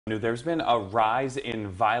There's been a rise in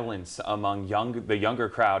violence among the younger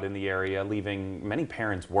crowd in the area, leaving many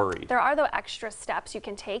parents worried. There are, though, extra steps you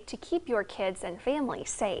can take to keep your kids and family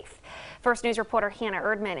safe. First News reporter Hannah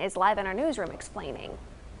Erdman is live in our newsroom explaining.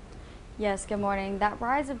 Yes, good morning. That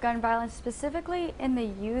rise of gun violence, specifically in the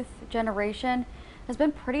youth generation, has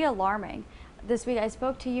been pretty alarming. This week I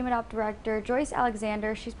spoke to UMADOP Director Joyce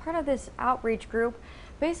Alexander. She's part of this outreach group,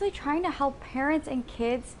 basically trying to help parents and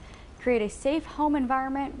kids create a safe home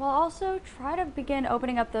environment while also try to begin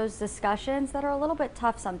opening up those discussions that are a little bit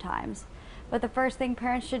tough sometimes. But the first thing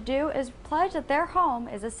parents should do is pledge that their home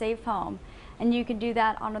is a safe home. And you can do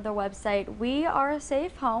that on the website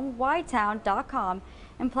weareasafehome.com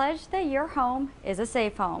and pledge that your home is a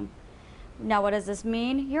safe home. Now, what does this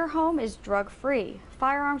mean? Your home is drug-free.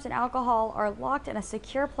 Firearms and alcohol are locked in a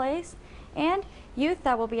secure place, and youth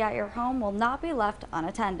that will be at your home will not be left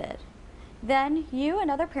unattended. Then you and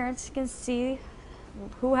other parents can see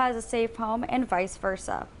who has a safe home and vice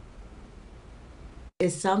versa.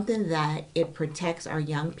 It's something that it protects our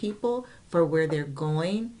young people for where they're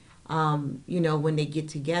going. When they get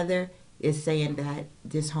together, it's saying that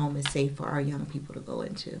this home is safe for our young people to go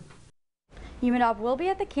into. UMADOP will be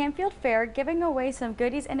at the Canfield Fair giving away some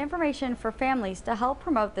goodies and information for families to help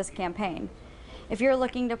promote this campaign. If you're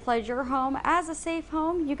looking to pledge your home as a safe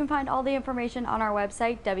home, you can find all the information on our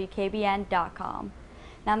website, WKBN.com.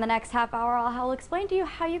 Now, in the next half hour, I'll explain to you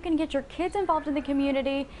how you can get your kids involved in the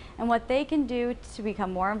community and what they can do to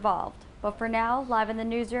become more involved. But for now, live in the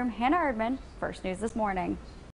newsroom, Hannah Erdman, First News This Morning.